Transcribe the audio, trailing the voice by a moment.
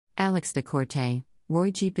Alex DeCourte,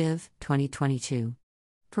 Roy G. Biv, 2022.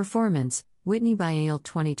 Performance, Whitney Biennial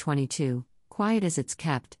 2022, Quiet as It's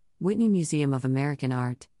Kept, Whitney Museum of American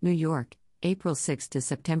Art, New York, April 6 to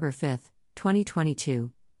September 5,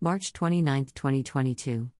 2022, March 29,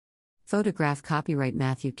 2022. Photograph copyright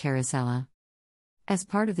Matthew Carosella. As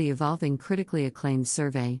part of the evolving critically acclaimed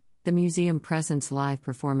survey, the museum presents live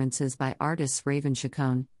performances by artists Raven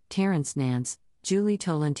Chacon, Terrence Nance, Julie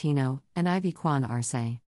Tolentino, and Ivy Kwan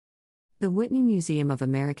Arce. The Whitney Museum of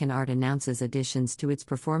American Art announces additions to its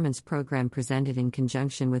performance program presented in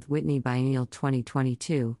conjunction with Whitney Biennial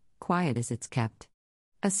 2022, Quiet as It's Kept.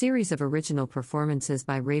 A series of original performances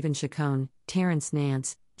by Raven Chacon, Terrence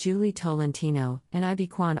Nance, Julie Tolentino, and Ivy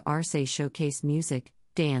Kwan Arce showcase music,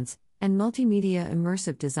 dance, and multimedia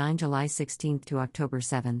immersive design July 16 to October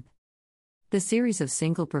 7. The series of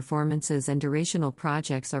single performances and durational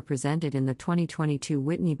projects are presented in the 2022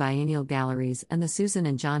 Whitney Biennial Galleries and the Susan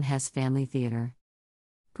and John Hess Family Theater.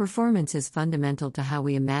 Performance is fundamental to how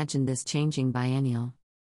we imagine this changing biennial.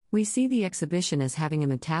 We see the exhibition as having a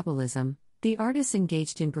metabolism. The artists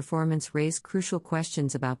engaged in performance raise crucial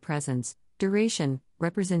questions about presence, duration,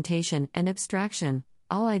 representation, and abstraction,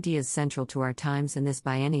 all ideas central to our times in this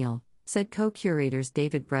biennial, said co-curators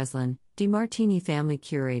David Breslin, DeMartini Family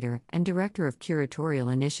Curator and Director of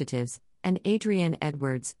Curatorial Initiatives, and Adrienne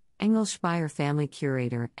Edwards, Engel-Speyer Family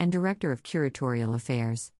Curator and Director of Curatorial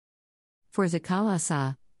Affairs. For Zakala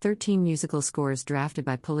Sa, 13 musical scores drafted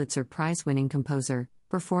by Pulitzer Prize-winning composer,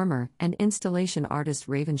 performer, and installation artist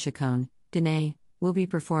Raven Chacon, Dene, will be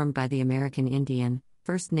performed by the American Indian,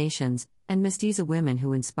 First Nations, and Mestiza women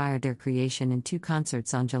who inspired their creation in 2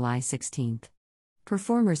 concerts on July 16.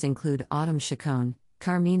 Performers include Autumn Chacon,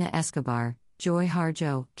 Carmina Escobar, Joy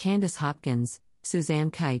Harjo, Candace Hopkins, Suzanne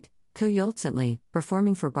Kite, Coyoltsently,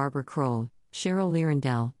 performing for Barbara Kroll, Cheryl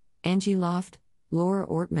Lierendell, Angie Loft, Laura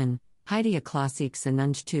Ortman, Heidi Aklasik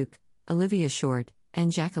Sanunjtuk, Olivia Short,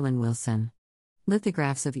 and Jacqueline Wilson.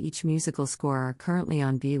 Lithographs of each musical score are currently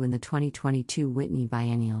on view in the 2022 Whitney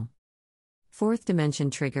Biennial. Fourth Dimension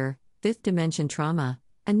Trigger, Fifth Dimension Trauma,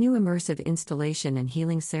 a new immersive installation and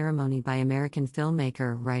healing ceremony by American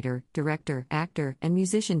filmmaker, writer, director, actor, and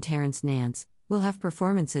musician Terrence Nance, will have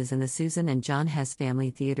performances in the Susan and John Hess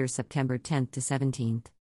Family Theater September 10 to 17.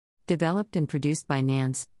 Developed and produced by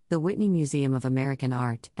Nance, the Whitney Museum of American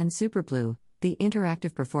Art, and Superblue, the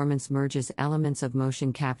interactive performance merges elements of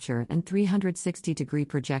motion capture and 360-degree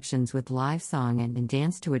projections with live song and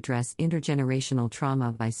dance to address intergenerational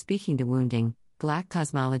trauma by speaking to wounding, Black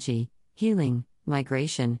cosmology, healing,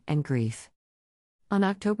 migration, and grief. On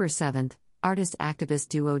October 7, artist-activist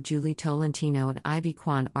duo Julie Tolentino and Ivy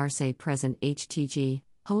Kwan Arce present HTG,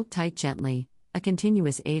 Hold Tight Gently, a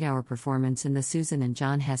continuous 8-hour performance in the Susan and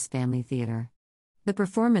John Hess Family Theater. The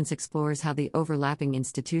performance explores how the overlapping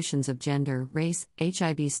institutions of gender, race,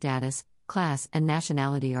 HIV status, class, and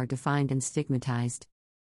nationality are defined and stigmatized.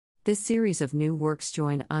 This series of new works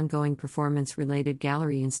join ongoing performance-related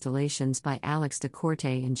gallery installations by Alex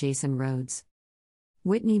DeCourte and Jason Rhodes.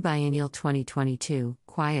 Whitney Biennial 2022,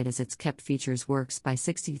 Quiet as It's Kept features works by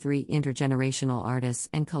 63 intergenerational artists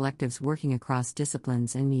and collectives working across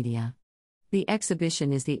disciplines and media. The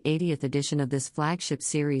exhibition is the 80th edition of this flagship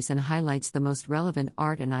series and highlights the most relevant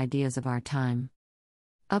art and ideas of our time.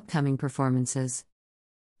 Upcoming performances.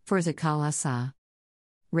 For Zakala Sa.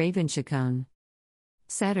 Raven Chacon.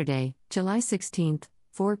 Saturday, July 16,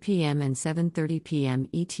 4 p.m. and 7:30 p.m.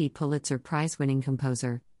 ET Pulitzer Prize-winning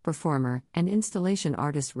composer, performer, and installation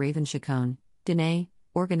artist Raven Chacon, Dene,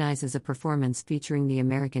 organizes a performance featuring the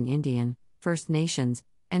American Indian, First Nations,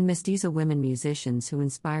 and Mestiza women musicians who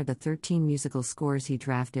inspired the 13 musical scores he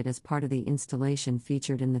drafted as part of the installation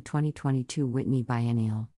featured in the 2022 Whitney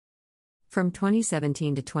Biennial. From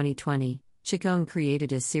 2017 to 2020, Chacon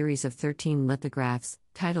created a series of 13 lithographs,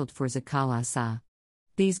 titled For Zakala Sa.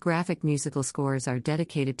 These graphic musical scores are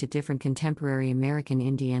dedicated to different contemporary American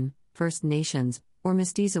Indian, First Nations, or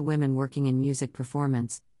Mestiza women working in music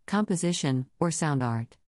performance, composition, or sound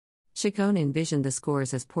art. Chacon envisioned the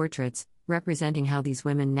scores as portraits, representing how these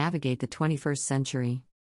women navigate the 21st century.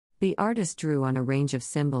 The artist drew on a range of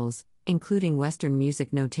symbols, including Western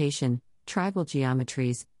music notation, tribal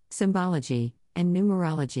geometries, symbology, and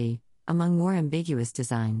numerology, among more ambiguous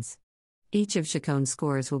designs. Each of Chacon's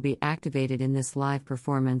scores will be activated in this live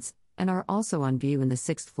performance, and are also on view in the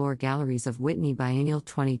 6th floor galleries of Whitney Biennial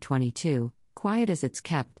 2022, Quiet as It's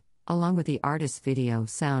Kept, along with the artist's video,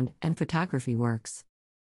 sound, and photography works.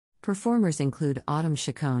 Performers include Autumn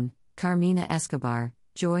Chacon, Carmina Escobar,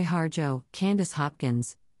 Joy Harjo, Candace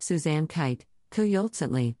Hopkins, Suzanne Kite,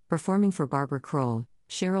 Coyoltsently, performing for Barbara Kroll,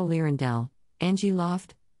 Cheryl Lierendell, Angie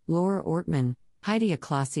Loft, Laura Ortman, Heidi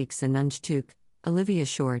Aklasiek Sanunchtuk, Olivia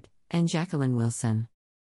Short, and Jacqueline Wilson.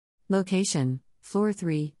 Location, Floor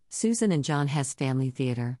 3, Susan and John Hess Family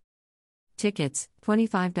Theater. Tickets,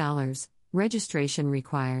 $25. Registration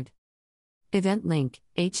required. Event link,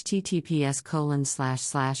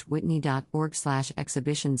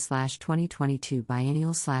 https://whitney.org/exhibition/2022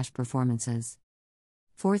 biennial/performances.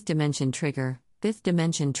 Fourth Dimension Trigger, Fifth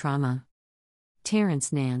Dimension Trauma.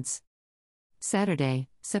 Terrence Nance. Saturday,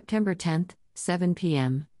 September 10th, 7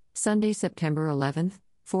 p.m., Sunday, September 11th,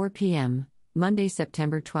 4 p.m., Monday,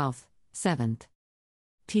 September 12th, 7th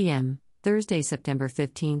p.m., Thursday, September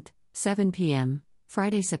 15th, 7 p.m.,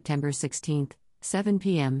 Friday, September 16th, 7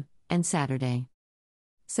 p.m., and Saturday,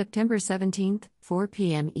 September 17th, 4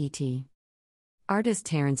 p.m. ET. Artist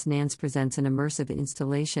Terrence Nance presents an immersive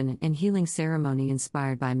installation and healing ceremony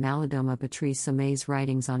inspired by Malidoma Patrice Sommeil's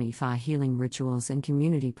writings on Ifa healing rituals and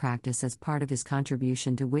community practice as part of his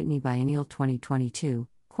contribution to Whitney Biennial 2022,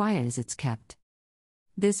 Quiet as It's Kept.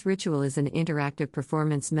 This ritual is an interactive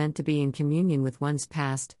performance meant to be in communion with one's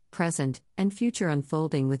past, present, and future,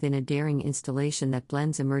 unfolding within a daring installation that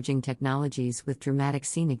blends emerging technologies with dramatic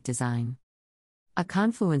scenic design. A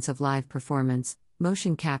confluence of live performance,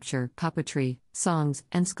 motion capture, puppetry, songs,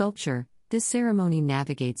 and sculpture, this ceremony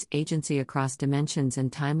navigates agency across dimensions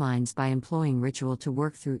and timelines by employing ritual to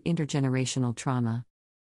work through intergenerational trauma.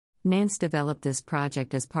 Nance developed this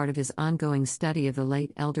project as part of his ongoing study of the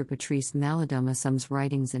late Elder Patrice Malidoma Sommeil's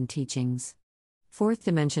writings and teachings. Fourth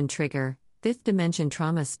Dimension Trigger, Fifth Dimension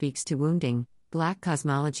Trauma speaks to wounding, Black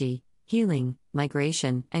cosmology, healing,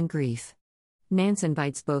 migration, and grief. Nance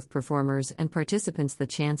invites both performers and participants the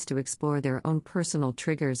chance to explore their own personal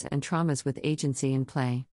triggers and traumas with agency and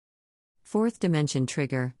play. Fourth Dimension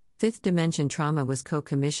Trigger, Fifth Dimension Trauma was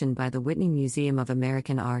co-commissioned by the Whitney Museum of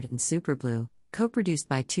American Art and Superblue, co-produced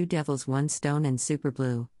by Two Devils One Stone and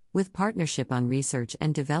Superblue, with partnership on research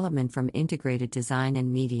and development from Integrated Design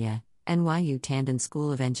and Media, NYU Tandon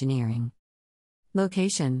School of Engineering.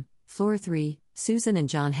 Location, Floor 3, Susan and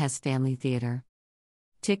John Hess Family Theater.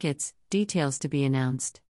 Tickets, details to be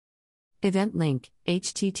announced. Event link,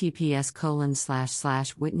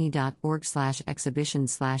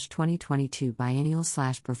 https://whitney.org/exhibition/2022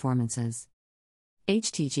 biennial/performances.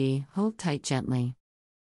 HTG, hold tight gently.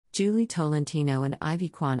 Julie Tolentino and Ivy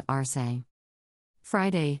Kwan Arce.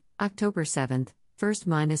 Friday, October 7th,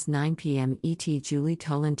 1-9 p.m. ET. Julie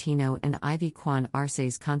Tolentino and Ivy Kwan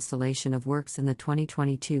Arce's constellation of works in the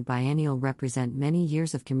 2022 biennial represent many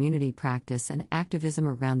years of community practice and activism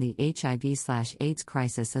around the HIV/AIDS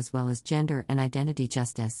crisis as well as gender and identity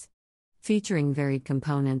justice. Featuring varied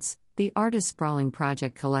components, the artist's sprawling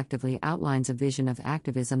project collectively outlines a vision of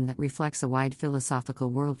activism that reflects a wide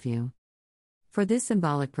philosophical worldview. For this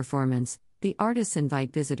symbolic performance, the artists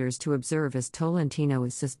invite visitors to observe as Tolentino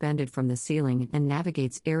is suspended from the ceiling and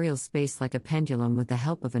navigates aerial space like a pendulum with the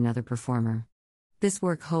help of another performer. This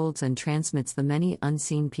work holds and transmits the many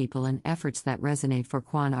unseen people and efforts that resonate for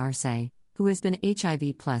Kwan Arce, who has been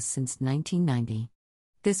HIV+ since 1990.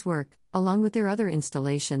 This work, along with their other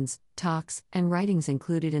installations, talks, and writings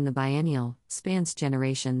included in the biennial, spans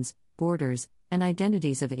generations, borders, and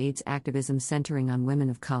identities of AIDS activism centering on women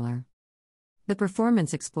of color. The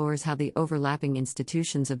performance explores how the overlapping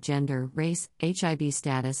institutions of gender, race, HIV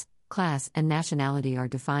status, class, and nationality are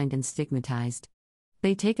defined and stigmatized.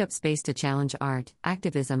 They take up space to challenge art,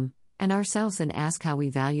 activism, and ourselves and ask how we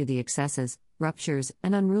value the excesses, ruptures,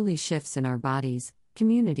 and unruly shifts in our bodies,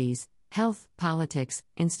 communities, health, politics,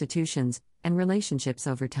 institutions, and relationships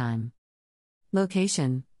over time.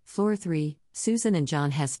 Location, Floor 3, Susan and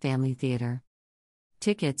John Hess Family Theater.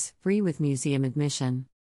 Tickets, free with museum admission.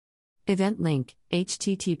 Event link,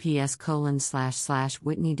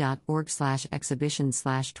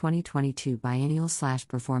 https://whitney.org/exhibition/2022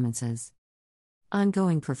 biennial/performances.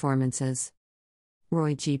 Ongoing performances.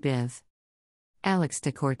 Roy G. Biv. Alex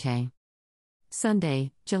DeCorte.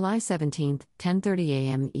 Sunday, July 17th, 10:30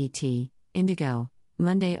 a.m. ET, Indigo.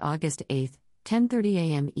 Monday, August 8th, 10:30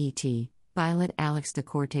 a.m. ET, Violet. Alex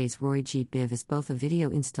DeCorte's Roy G. Biv is both a video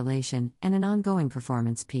installation and an ongoing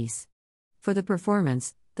performance piece. For the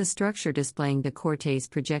performance, the structure displaying DeCorte's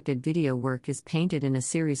projected video work is painted in a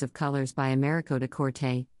series of colors by Americo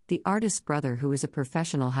DeCorte, the artist's brother who is a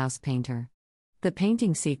professional house painter. The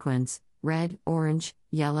painting sequence, red, orange,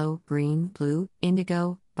 yellow, green, blue,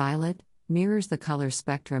 indigo, violet, mirrors the color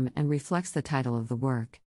spectrum and reflects the title of the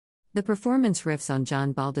work. The performance riffs on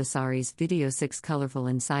John Baldessari's video Six Colorful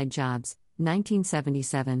Inside Jobs,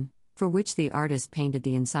 1977, for which the artist painted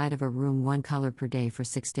the inside of a room one color per day for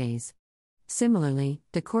 6 days. Similarly,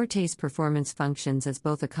 DeCorte's performance functions as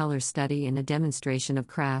both a color study and a demonstration of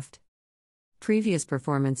craft. Previous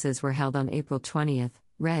performances were held on April 20th,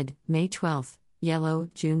 red, May 12th, yellow,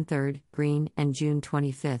 June 3rd, green, and June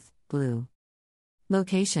 25th, blue.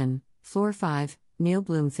 Location: Floor 5, Neil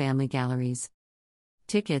Bloom Family Galleries.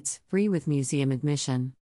 Tickets, free with museum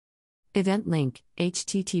admission. Event link,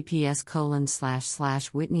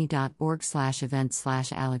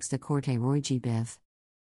 https://whitney.org/event/Alex DeCourte Roy G. Biv.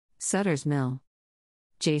 Sutter's Mill.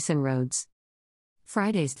 Jason Rhodes.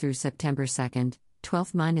 Fridays through September 2nd,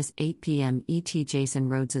 12-8 p.m. ET. Jason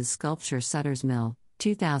Rhodes's sculpture Sutter's Mill,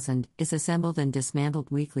 2000, is assembled and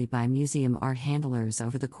dismantled weekly by museum art handlers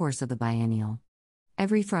over the course of the biennial.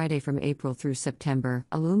 Every Friday from April through September,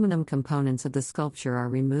 aluminum components of the sculpture are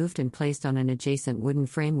removed and placed on an adjacent wooden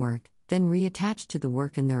framework, then reattached to the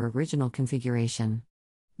work in their original configuration.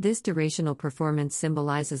 This durational performance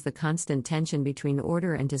symbolizes the constant tension between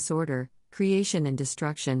order and disorder, creation and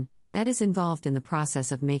destruction, that is involved in the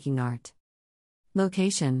process of making art.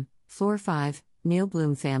 Location: Floor 5, Neil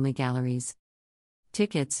Bloom Family Galleries.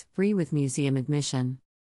 Tickets, free with museum admission.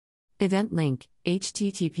 Event link,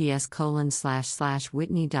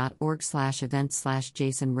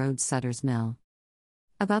 https://whitney.org/event/Jason Rhodes Sutter's Mill.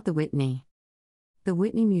 About the Whitney. The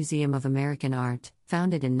Whitney Museum of American Art,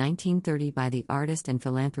 founded in 1930 by the artist and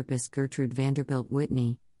philanthropist Gertrude Vanderbilt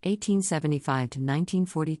Whitney,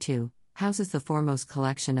 1875–1942, houses the foremost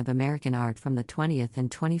collection of American art from the 20th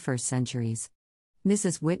and 21st centuries.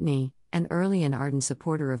 Mrs. Whitney, an early and ardent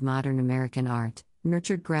supporter of modern American art,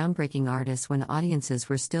 nurtured groundbreaking artists when audiences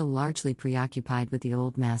were still largely preoccupied with the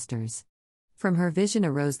old masters. From her vision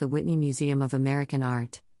arose the Whitney Museum of American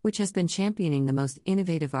Art, which has been championing the most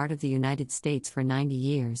innovative art of the United States for 90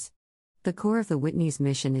 years. The core of the Whitney's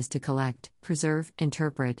mission is to collect, preserve,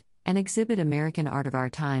 interpret, and exhibit American art of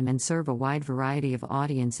our time and serve a wide variety of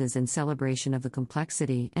audiences in celebration of the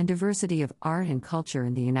complexity and diversity of art and culture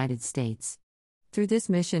in the United States. Through this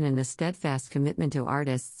mission and a steadfast commitment to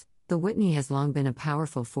artists, the Whitney has long been a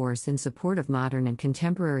powerful force in support of modern and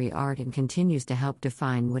contemporary art and continues to help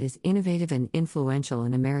define what is innovative and influential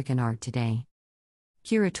in American art today.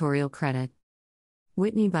 Curatorial credit.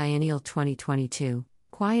 Whitney Biennial 2022,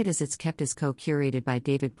 Quiet as It's Kept is co-curated by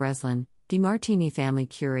David Breslin, DeMartini Family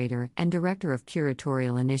Curator and Director of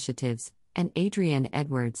Curatorial Initiatives, and Adrienne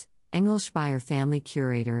Edwards, Engelspire Family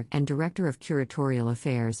Curator and Director of Curatorial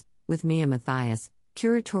Affairs, with Mia Matthias,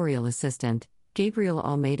 Curatorial Assistant, Gabriel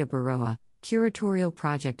Almeida Baroa, Curatorial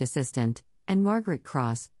Project Assistant, and Margaret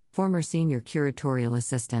Cross, former Senior Curatorial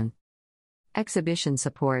Assistant. Exhibition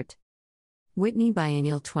support. Whitney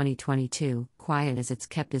Biennial 2022, Quiet as It's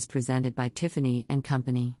Kept is presented by Tiffany &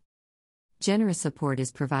 Company. Generous support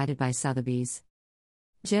is provided by Sotheby's.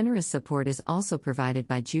 Generous support is also provided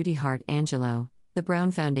by Judy Hart Angelo, the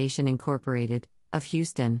Brown Foundation Incorporated, of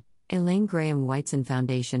Houston, Elaine Graham Whiteson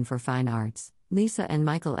Foundation for Fine Arts, Lisa and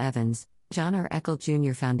Michael Evans, John R. Eckel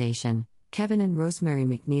Jr. Foundation, Kevin and Rosemary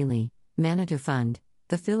McNeely, Manitou Fund,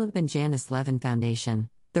 the Philip and Janice Levin Foundation,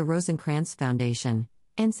 the Rosencrantz Foundation,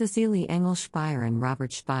 and Cecilie Engel Speyer and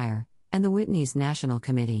Robert Speyer, and the Whitney's National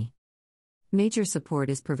Committee. Major support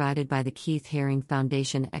is provided by the Keith Haring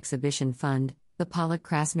Foundation Exhibition Fund, the Pollock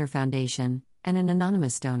Krasner Foundation, and an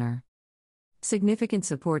anonymous donor. Significant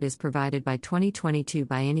support is provided by 2022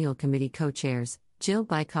 Biennial Committee co-chairs, Jill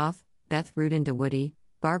Bykoff, Beth Rudin DeWoody,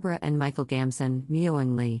 Barbara and Michael Gamson,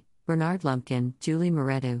 Mioing Lee, Bernard Lumpkin, Julie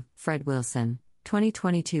Moretu, Fred Wilson.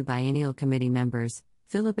 2022 Biennial Committee members,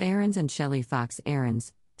 Philip Ahrens and Shelley Fox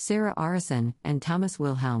Ahrens, Sarah Arison and Thomas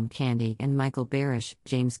Wilhelm Candy and Michael Barish,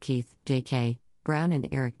 James Keith, J.K. Brown and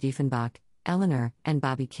Eric Diefenbach, Eleanor and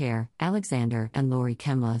Bobby Kerr, Alexander and Lori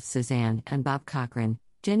Kemla, Suzanne and Bob Cochran,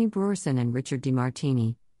 Jenny Brewerson and Richard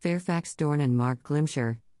DeMartini, Fairfax Dorn and Mark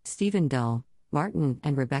Glimsher, Stephen Dull, Martin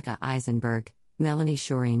and Rebecca Eisenberg, Melanie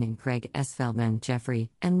Shoreen and Craig S. Feldman,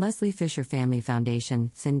 Jeffrey and Leslie Fisher Family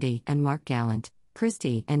Foundation, Cindy and Mark Gallant,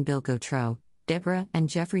 Christy and Bill Gautreaux, Deborah and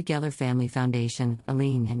Jeffrey Geller Family Foundation,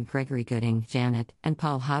 Aline and Gregory Gooding, Janet and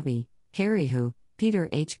Paul Hobby, Harry Hu, Peter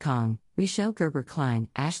H. Kong, Michelle Gerber Klein,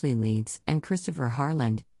 Ashley Leeds and Christopher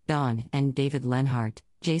Harland, Dawn and David Lenhart,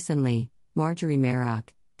 Jason Lee, Marjorie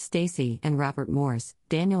Merrock, Stacy and Robert Morse,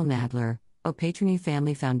 Daniel Nadler, Opatrony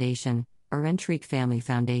Family Foundation, Orentrique Family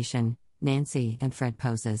Foundation, Nancy and Fred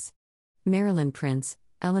Poses. Marilyn Prince,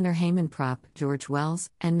 Eleanor Heyman Prop, George Wells,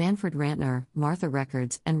 and Manfred Rantner, Martha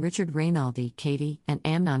Records and Richard Reynaldi, Katie and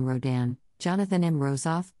Amnon Rodan, Jonathan M.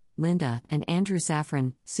 Rosoff, Linda and Andrew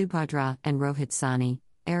Safran, Subhadra and Rohit Sani,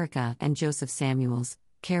 Erica and Joseph Samuels,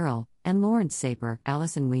 Carol and Lawrence Saper,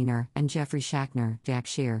 Allison Weiner and Jeffrey Schachner, Jack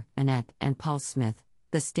Shear, Annette and Paul Smith,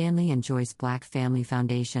 the Stanley and Joyce Black Family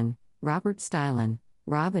Foundation, Robert Stylen,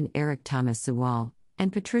 Rob and Eric Thomas Sewall,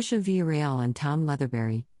 and Patricia Villarreal and Tom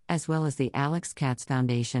Leatherberry, as well as the Alex Katz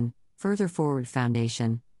Foundation, Further Forward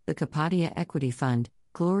Foundation, the Kapadia Equity Fund,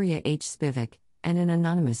 Gloria H. Spivak, and an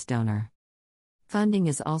anonymous donor. Funding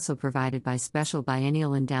is also provided by special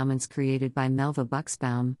biennial endowments created by Melva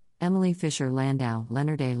Buxbaum, Emily Fisher Landau,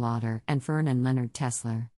 Leonard A. Lauder, and Fern and Leonard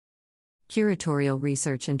Tesler. Curatorial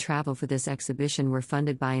research and travel for this exhibition were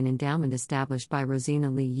funded by an endowment established by Rosina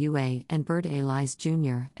Lee UA and Bert A. Lies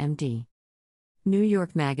Jr., MD. New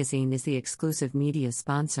York Magazine is the exclusive media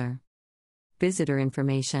sponsor. Visitor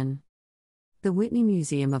information. The Whitney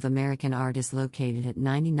Museum of American Art is located at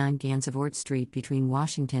 99 Gansevoort Street between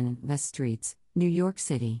Washington and West Streets, New York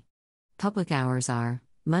City. Public hours are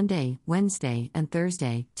Monday, Wednesday, and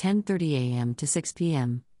Thursday, 10:30 a.m. to 6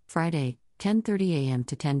 p.m., Friday, 10:30 a.m.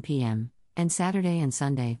 to 10 p.m., and Saturday and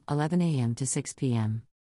Sunday, 11 a.m. to 6 p.m.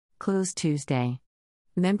 Closed Tuesday.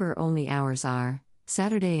 Member-only hours are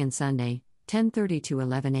Saturday and Sunday, 10:30 to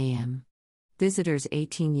 11 a.m. Visitors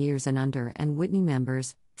 18 years and under and Whitney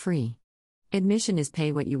members, free. Admission is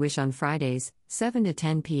pay what you wish on Fridays, 7 to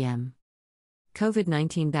 10 p.m.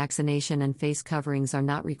 COVID-19 vaccination and face coverings are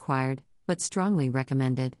not required, but strongly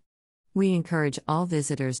recommended. We encourage all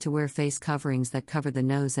visitors to wear face coverings that cover the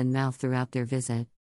nose and mouth throughout their visit.